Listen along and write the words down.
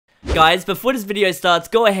Guys, before this video starts,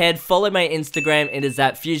 go ahead, follow my Instagram. It is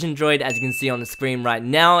at FuzionDroid, as you can see on the screen right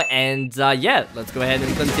now. And yeah, let's go ahead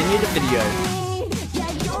and continue the video.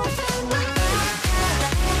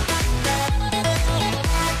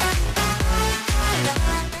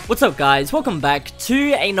 What's up guys, welcome back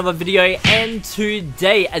to another video, and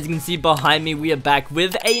today, as you can see behind me, we are back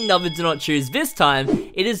with another do not choose. This time,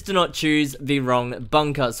 it is do not choose the wrong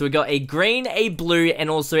bunker. So we got a green, a blue, and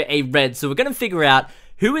also a red. So we're going to figure out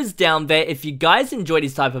who is down there. If you guys enjoy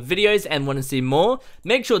these type of videos and want to see more,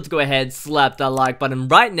 make sure to go ahead, slap that like button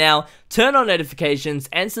right now, turn on notifications,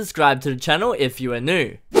 and subscribe to the channel if you are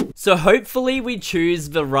new. So hopefully we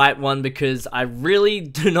choose the right one, because I really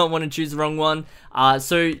do not want to choose the wrong one.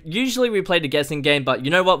 So usually we play the guessing game, but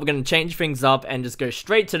you know what, we're going to change things up and just go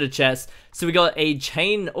straight to the chest. So we got a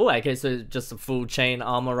chain, oh okay, so just a full chain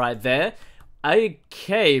armor right there.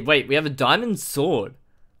 Okay, wait, we have a diamond sword.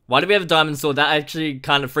 Why do we have a diamond sword? That actually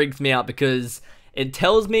kind of freaks me out, because it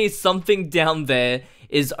tells me something down there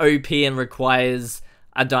is OP and requires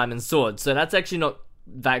a diamond sword. So that's actually not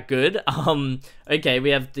that good. Okay, we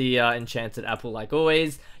have the enchanted apple like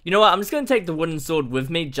always. You know what, I'm just gonna take the wooden sword with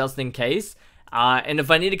me just in case, and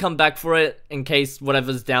if I need to come back for it in case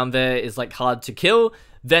whatever's down there is like hard to kill,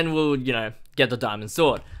 then we'll, you know, get the diamond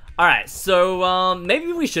sword. Alright, so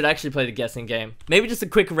maybe we should actually play the guessing game. Maybe just a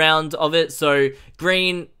quick round of it. So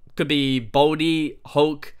green could be Baldi,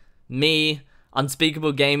 Hulk, me,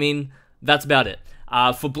 Unspeakable Gaming. That's about it.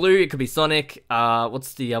 For blue, it could be Sonic.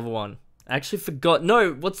 What's the other one? I actually forgot.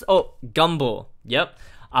 No, oh, Gumball. Yep.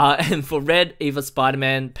 And for red, either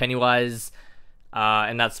Spider-Man, Pennywise,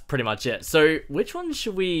 and that's pretty much it. So which one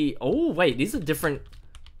should we... Oh, wait, these are different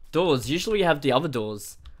doors. Usually we have the other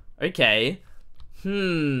doors. Okay.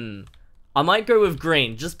 I might go with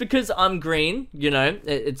green, just because I'm green, you know.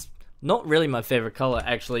 It's not really my favorite color,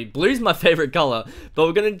 actually. Blue's my favorite color, but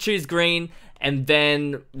we're gonna choose green, and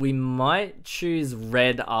then we might choose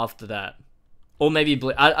red after that. Or maybe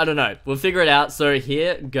blue. I don't know. We'll figure it out. So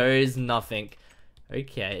here goes nothing.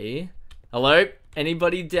 Okay. Hello?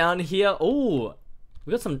 Anybody down here? Oh,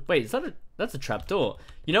 we got some... Wait, is that that's a trap door.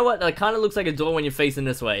 You know what? That kind of looks like a door when you're facing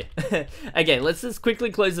this way. Okay, let's just quickly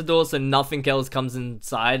close the door so nothing else comes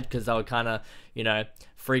inside, because that would kind of, you know,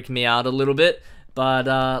 freak me out a little bit. But,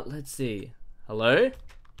 let's see. Hello?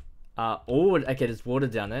 Oh, okay, there's water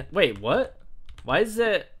down there. Wait, what? Why is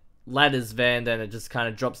there ladders there and then it just kind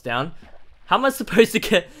of drops down? How am I supposed to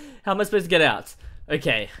get out?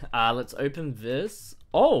 Okay, let's open this.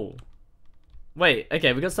 Oh! Wait,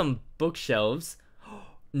 okay, we got some bookshelves.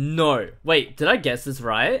 No. Wait, did I guess this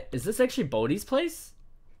right? Is this actually Baldi's place?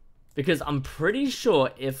 Because I'm pretty sure,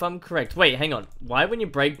 if I'm correct... Wait, hang on. Why when you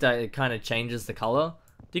break that, it kind of changes the color?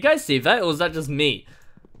 Do you guys see that, or is that just me?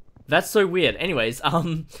 That's so weird. Anyways,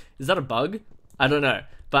 is that a bug? I don't know.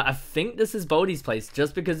 But I think this is Baldi's place,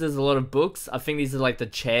 just because there's a lot of books. I think these are like the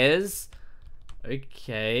chairs.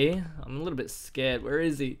 Okay, I'm a little bit scared. Where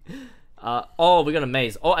is he? Oh, we got a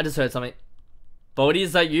maze. Oh, I just heard something. Baldi,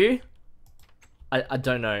 is that you? I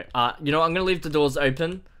don't know. You know what? I'm gonna leave the doors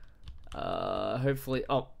open. Hopefully.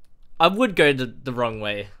 Oh, I would go the wrong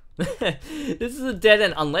way. This is a dead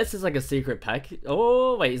end, unless it's like a secret pack.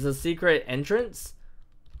 Oh, wait, is it a secret entrance?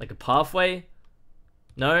 Like a pathway?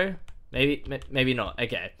 No? Maybe not.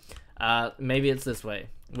 Okay. Maybe it's this way.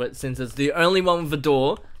 But since it's the only one with a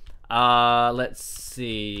door. Let's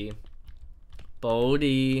see.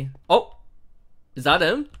 Baldi. Oh! Is that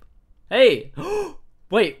him? Hey!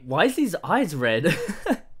 Wait, why is his eyes red?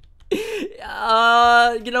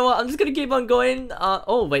 You know what? I'm just gonna keep on going.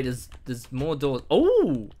 Oh, wait, there's more doors.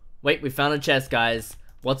 Oh! Wait, we found a chest, guys.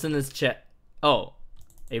 What's in this chest? Oh,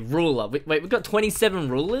 a ruler. Wait, we've got 27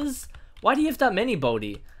 rulers? Why do you have that many,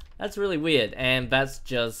 Baldi? That's really weird. And that's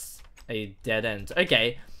just a dead end.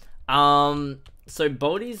 Okay. So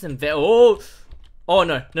Baldi's in there. Oh! Oh,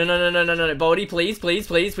 no. No. Baldi, please.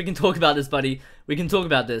 We can talk about this, buddy. We can talk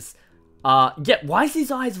about this. Yeah, why is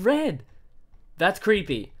his eyes red? That's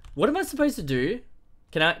creepy. What am I supposed to do?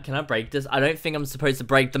 Can I break this? I don't think I'm supposed to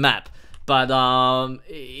break the map. But,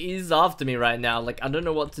 he's after me right now. Like, I don't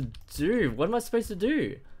know what to do. What am I supposed to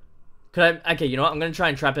do? Could I... Okay, you know what? I'm gonna try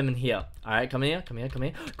and trap him in here. Alright, come here.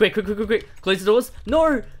 Quick. Close the doors.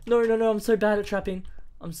 No. I'm so bad at trapping.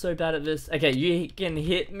 I'm so bad at this. Okay, you can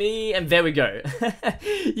hit me. And there we go.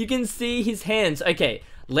 You can see his hands. Okay,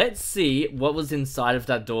 let's see what was inside of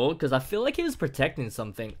that door. Because I feel like he was protecting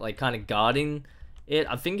something. Like, kind of guarding it.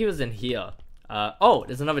 I think he was in here. Oh,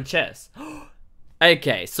 there's another chest.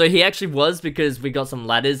 Okay, so he actually was, because we got some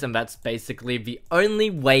ladders, and that's basically the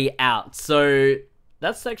only way out. So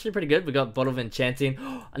that's actually pretty good. We got bottle of enchanting.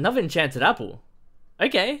 Another enchanted apple.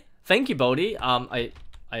 Okay, thank you, Baldi. I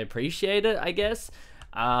I appreciate it, I guess.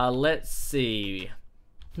 Let's see.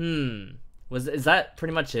 Is that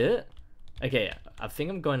pretty much it? Okay, I think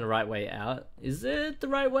I'm going the right way out. Is it the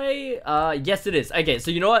right way? Yes it is. Okay, so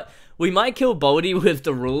you know what? We might kill Baldi with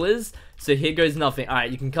the rulers. So here goes nothing.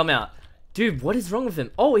 Alright, you can come out. Dude, what is wrong with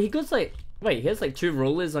him? Oh, he goes like... Wait, he has like 2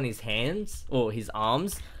 rulers on his hands? Or his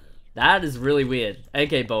arms? That is really weird.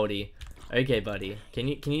 Okay, Baldi. Okay, buddy. Can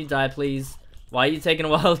you die, please? Why are you taking a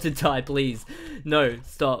while to die, please? No,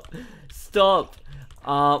 stop. Stop.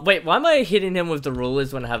 Wait, why am I hitting him with the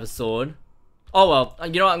rulers when I have a sword? Oh, well,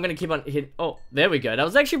 you know what? I'm gonna keep on hitting. Oh, there we go. That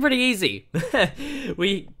was actually pretty easy.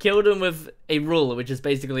 We killed him with a ruler, which is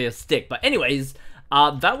basically a stick. But anyways,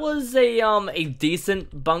 that was a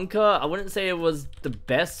decent bunker. I wouldn't say it was the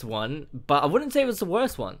best one, but I wouldn't say it was the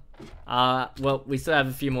worst one. Well, we still have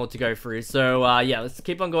a few more to go through. So, yeah, let's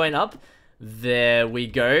keep on going up. There we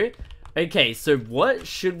go. Okay, so what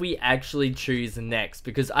should we actually choose next?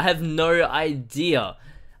 Because I have no idea.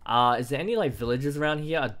 Is there any, like, villages around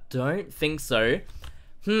here? I don't think so.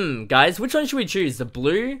 Guys, which one should we choose? The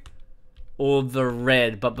blue or the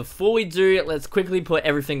red? But before we do, let's quickly put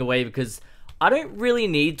everything away because I don't really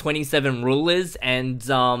need 27 rulers and,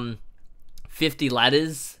 50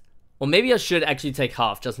 ladders. Or maybe I should actually take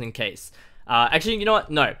half, just in case. Actually, you know what?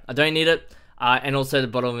 No, I don't need it. And also the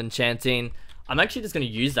bottle of enchanting. I'm actually just going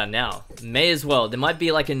to use that now. May as well. There might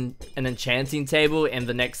be like an enchanting table in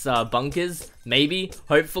the next bunkers. Maybe.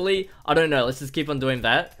 Hopefully. I don't know. Let's just keep on doing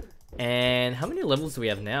that. And how many levels do we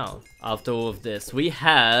have now after all of this? We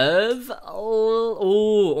have...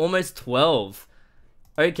 Oh, almost 12.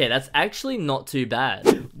 Okay, that's actually not too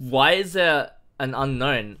bad. Why is there an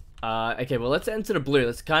unknown? Okay, well, let's enter the blue.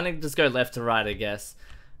 Let's kind of just go left to right, I guess.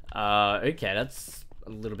 Okay, that's a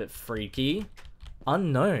little bit freaky.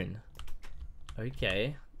 Unknown.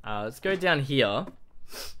 Okay, let's go down here.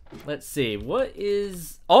 Let's see, what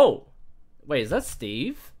is... Oh! Wait, is that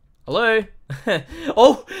Steve? Hello?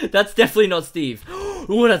 Oh, that's definitely not Steve.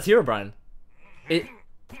 Oh, that's Herobrine.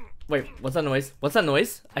 Wait, what's that noise? What's that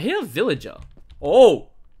noise? I hear a villager. Oh!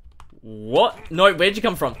 What? No, where'd you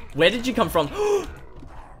come from? Where did you come from?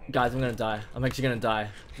 Guys, I'm gonna die. I'm actually gonna die.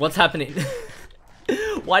 What's happening?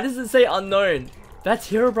 Why does it say unknown? That's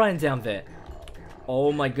Herobrine down there.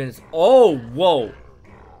 Oh my goodness. Oh, whoa.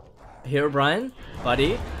 Herobrine,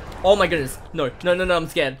 buddy. Oh my goodness. No, no, no, no, I'm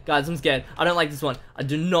scared. Guys, I'm scared. I don't like this one. I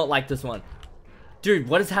do not like this one. Dude,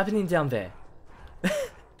 what is happening down there?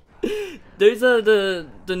 Those are the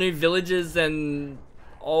new villages and...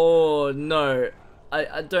 Oh, no.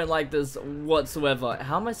 I don't like this whatsoever.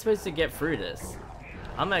 How am I supposed to get through this?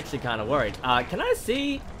 I'm actually kind of worried. Can I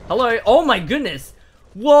see? Hello? Oh my goodness.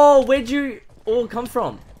 Whoa, where'd you all come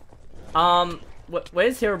from?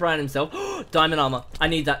 Where's Herobrine himself? Diamond armor. I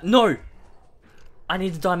need that. No! I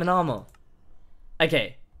need the diamond armor.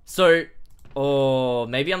 Okay, so... Oh,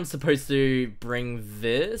 maybe I'm supposed to bring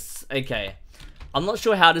this? Okay. I'm not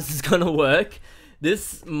sure how this is gonna work.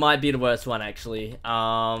 This might be the worst one, actually.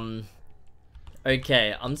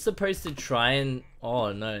 Okay, I'm supposed to try and...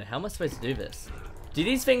 Oh, no. How am I supposed to do this? Do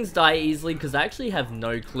these things die easily? Because I actually have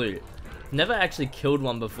no clue. Never actually killed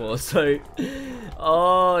one before, so...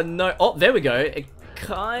 Oh, no. Oh, there we go. It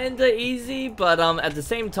kinda easy, but at the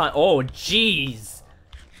same time... Oh, jeez.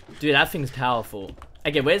 Dude, that thing's powerful.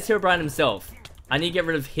 Okay, where's Herobrine himself? I need to get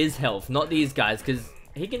rid of his health, not these guys, because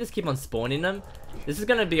he can just keep on spawning them. This is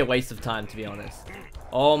gonna be a waste of time, to be honest.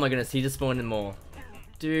 Oh my goodness, he just spawned in more.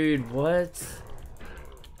 Dude, what?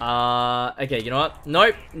 Okay, you know what?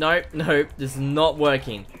 Nope, nope, nope. This is not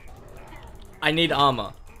working. I need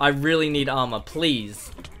armor. I really need armor.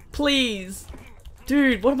 Please. Please.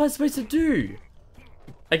 Dude, what am I supposed to do?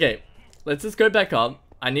 Okay, let's just go back up.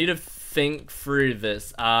 I need to think through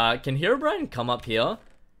this. Can Herobrine come up here?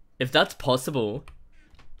 If that's possible,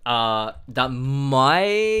 that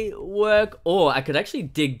might work. Or I could actually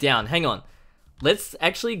dig down. Hang on. Let's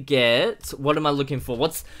actually get... What am I looking for?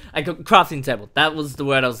 What's... a crafting table. That was the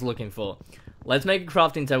word I was looking for. Let's make a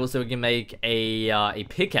crafting table so we can make a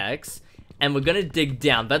pickaxe. And we're gonna dig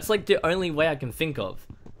down. That's like the only way I can think of.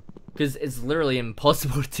 Because it's literally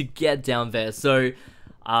impossible to get down there. So,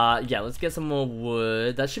 yeah, let's get some more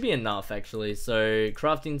wood. That should be enough, actually. So,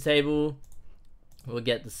 crafting table. We'll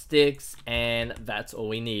get the sticks. And that's all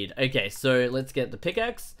we need. Okay, so let's get the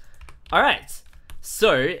pickaxe. Alright.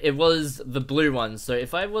 So, it was the blue one. So,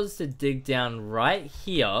 if I was to dig down right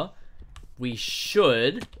here, we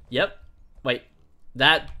should... Yep. Wait.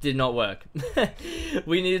 That did not work.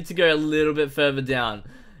 We needed to go a little bit further down.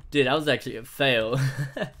 Dude, that was actually a fail.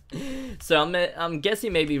 So, I'm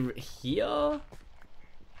guessing maybe here?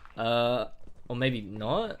 Or maybe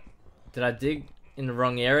not? Did I dig... in the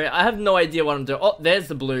wrong area. I have no idea what I'm doing. Oh, there's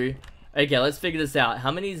the blue. Okay, let's figure this out.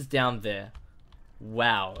 How many is down there?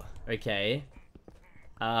 Wow. Okay.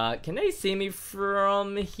 Can they see me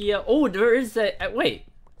from here? Oh, there is a... wait.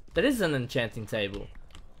 That is an enchanting table.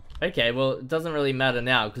 Okay, well, it doesn't really matter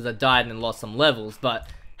now because I died and lost some levels, but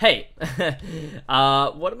hey.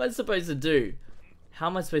 What am I supposed to do? How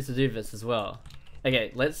am I supposed to do this as well?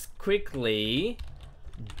 Okay, let's quickly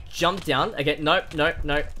jump down. Okay, nope.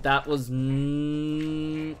 That was...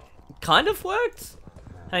 kind of worked?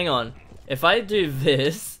 Hang on. If I do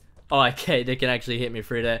this... Oh, okay, they can actually hit me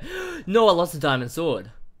through there. No, I lost a diamond sword.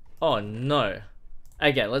 Oh, no.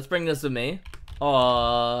 Okay, let's bring this with me.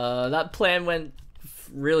 Oh, that plan went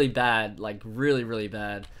really bad. Like, really, really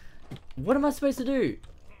bad. What am I supposed to do?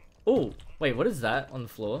 Oh, wait, what is that on the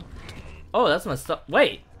floor? Oh, that's my stuff.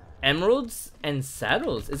 Wait, emeralds and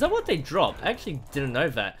saddles. Is that what they drop? I actually didn't know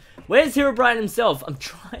that. Where's Herobrine himself? I'm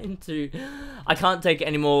trying to... I can't take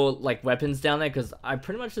any more, like, weapons down there because I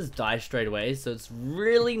pretty much just die straight away. So it's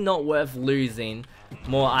really not worth losing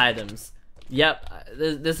more items. Yep,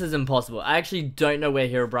 this is impossible. I actually don't know where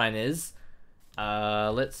Herobrine is.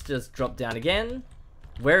 Let's just drop down again.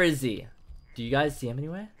 Where is he? Do you guys see him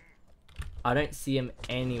anywhere? I don't see him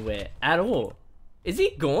anywhere at all. Is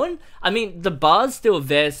he gone? I mean, the bar's still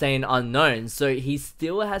there saying unknown, so he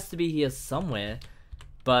still has to be here somewhere.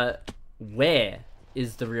 But where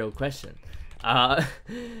is the real question?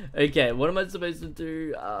 Okay, what am I supposed to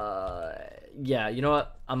do? Yeah, you know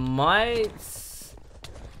what? I might...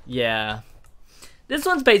 Yeah. This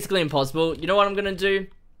one's basically impossible. You know what I'm gonna do?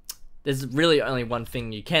 There's really only one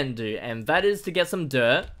thing you can do, and that is to get some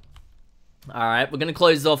dirt. Alright, we're gonna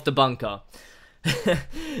close off the bunker.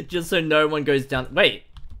 Just so no one goes down. Wait,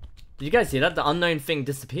 did you guys see that? The unknown thing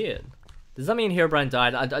disappeared. Does that mean Herobrine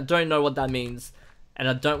died? I don't know what that means. And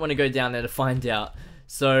I don't want to go down there to find out.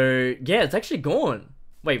 So, yeah, it's actually gone.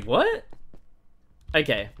 Wait, what?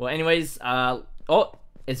 Okay, well, anyways, oh,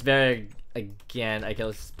 it's there again. Okay,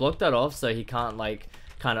 let's block that off so he can't, like,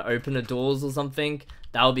 kind of open the doors or something.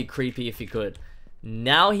 That would be creepy if he could.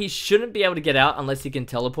 Now he shouldn't be able to get out unless he can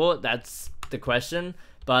teleport. That's the question.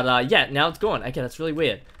 But, yeah, now it's gone. Okay, that's really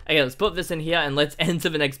weird. Okay, let's put this in here and let's enter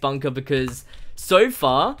the next bunker because so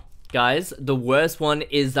far, guys, the worst one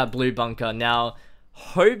is that blue bunker. Now,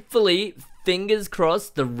 hopefully, fingers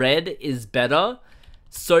crossed, the red is better.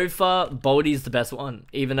 So far, Baldi's the best one.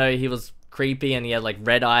 Even though he was creepy and he had, like,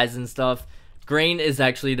 red eyes and stuff. Green is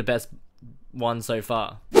actually the best one so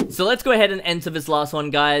far. So let's go ahead and enter this last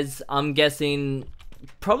one, guys. I'm guessing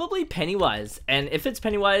probably Pennywise. And if it's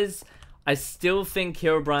Pennywise, I still think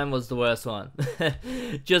Herobrine was the worst one.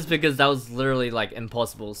 Just because that was literally, like,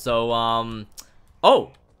 impossible. So,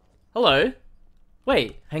 oh! Hello?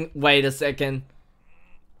 Wait, wait a second.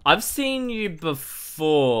 I've seen you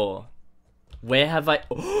before. Where have I...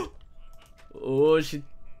 Oh, she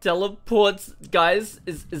teleports. Guys,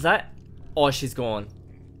 is that... Oh, she's gone.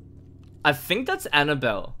 I think that's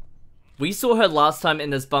Annabelle. We saw her last time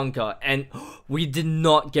in this bunker, and we did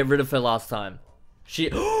not get rid of her last time. She...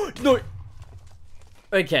 No!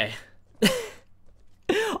 Okay.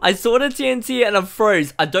 I saw the TNT and I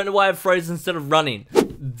froze. I don't know why I froze instead of running.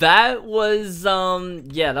 That was,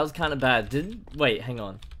 yeah, that was kind of bad. Wait, hang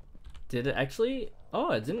on. Did it actually?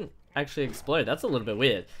 Oh, it didn't actually explode. That's a little bit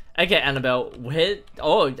weird. Okay, Annabelle, where?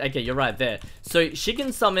 Oh, okay, you're right there. So she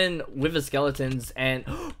can summon wither skeletons and...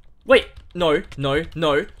 Wait, no.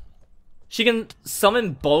 She can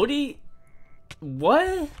summon Baldi?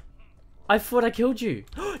 What? I thought I killed you.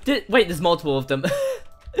 Wait, there's multiple of them.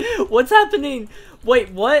 What's happening?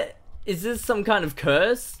 Wait, what? Is this some kind of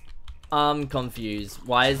curse? I'm confused.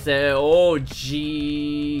 Why is there... Oh,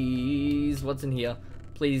 jeez. What's in here?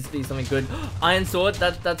 Please be something good. Iron sword.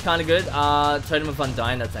 That's kind of good. Totem of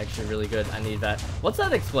Undying. That's actually really good. I need that. What's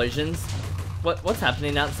that? Explosions? What's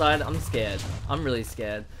happening outside? I'm scared. I'm really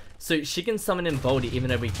scared. So she can summon in Baldi even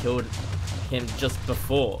though we killed him just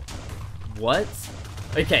before. What?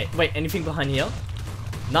 Okay. Wait. Anything behind here?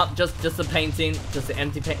 Nope. Just a painting. Just an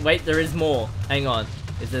empty paint. Wait. There is more. Hang on.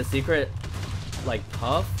 Is there a secret? Like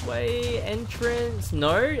pathway entrance?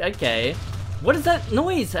 No? Okay. What is that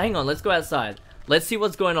noise? Hang on, let's go outside. Let's see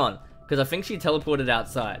what's going on. Because I think she teleported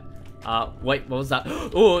outside. Wait, what was that?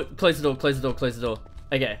 Oh, close the door, close the door, close the door.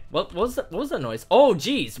 Okay, what was that noise? Oh,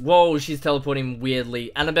 jeez. Whoa, she's teleporting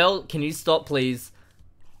weirdly. Annabelle, can you stop, please?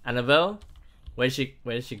 Annabelle? Where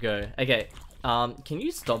did she go? Okay, can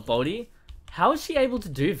you stop, Baldi? How is she able to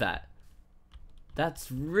do that?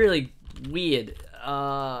 That's really weird.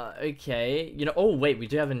 Okay. You know, oh wait, we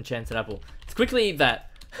do have an enchanted apple. Let's quickly eat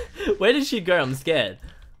that. Where did she go? I'm scared.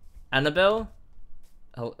 Annabelle?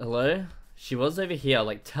 Hello? She was over here,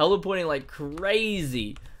 like, teleporting like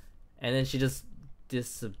crazy. And then she just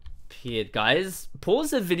disappeared. Guys, pause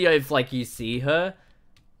the video if, like, you see her.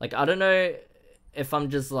 Like, I don't know if I'm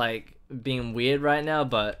just, like, being weird right now,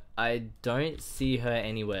 but I don't see her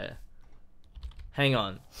anywhere. Hang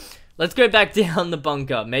on. Let's go back down the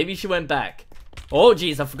bunker. Maybe she went back. Oh,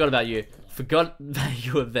 jeez, I forgot about you. Forgot that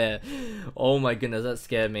you were there. Oh my goodness, that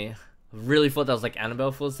scared me. I really thought that was, like,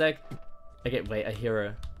 Annabelle for a sec. Okay, wait, I hear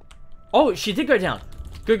her. Oh, she did go down.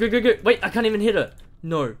 Go, go, go, go. Wait, I can't even hit her.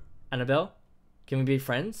 No. Annabelle, can we be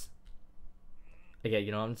friends? Okay,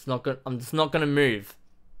 you know, I'm just not gonna move.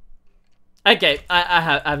 Okay, I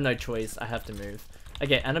have no choice. I have to move.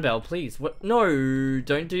 Okay, Annabelle, please. What? No,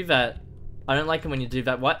 don't do that. I don't like it when you do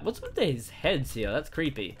that. What's with these heads here? That's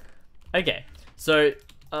creepy. Okay, so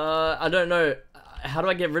I don't know. How do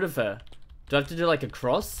I get rid of her? Do I have to do like a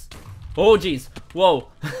cross? Oh, jeez. Whoa.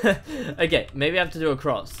 Okay, maybe I have to do a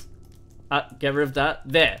cross. Get rid of that.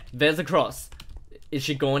 There's a cross. Is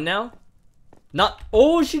she gone now? Not.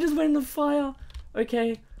 Oh, she just went in the fire.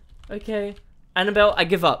 Okay. Okay. Annabelle, I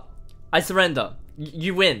give up. I surrender.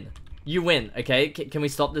 You win. You win. Okay. Can we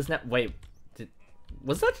stop this now? Wait.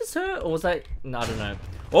 Was that just her? Or was that? No, I don't know.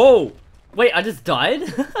 Oh. Wait, I just died?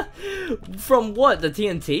 From what? The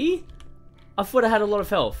TNT? I thought I had a lot of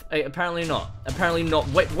health. Apparently not. Apparently not.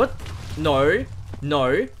 Wait, what? No.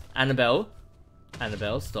 No. Annabelle.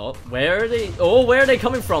 Annabelle, stop. Where are they? Oh, where are they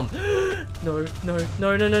coming from? No, no, no,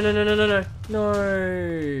 no, no, no, no, no, no,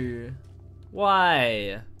 no.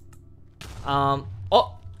 Why?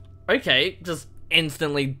 Oh, okay. Just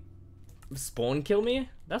instantly spawn kill me?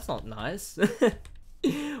 That's not nice.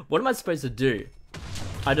 What am I supposed to do?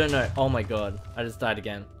 I don't know. Oh my god. I just died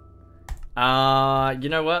again. You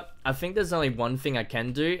know what? I think there's only one thing I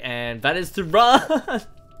can do, and that is to run.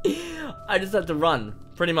 I just have to run,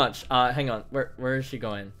 pretty much. Hang on. Where is she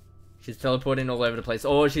going? She's teleporting all over the place.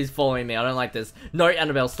 Oh, she's following me. I don't like this. No,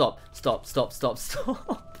 Annabelle, stop. Stop, stop, stop,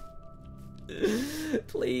 stop.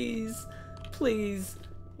 Please. Please.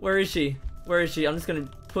 Where is she? Where is she? I'm just gonna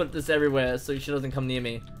put this everywhere so she doesn't come near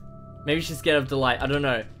me. Maybe she's scared of the light. I don't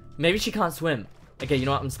know. Maybe she can't swim. Okay, you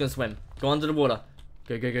know what? I'm just gonna swim. Go under the water.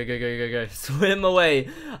 Go, go, go, go, go, go, go. Swim away.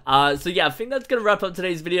 So yeah, I think that's gonna wrap up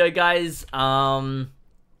today's video, guys.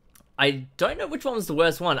 I don't know which one was the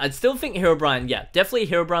worst one. I still think Herobrine. Yeah, definitely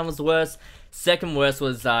Herobrine was the worst. Second worst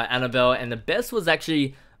was Annabelle, and the best was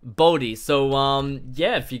actually Baldi. So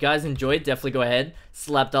yeah, if you guys enjoyed, definitely go ahead,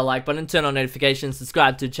 slap that like button, turn on notifications,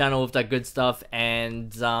 subscribe to the channel with that good stuff,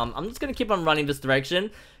 and I'm just gonna keep on running this direction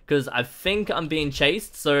because I think I'm being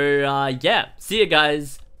chased. So yeah, see you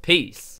guys. Peace.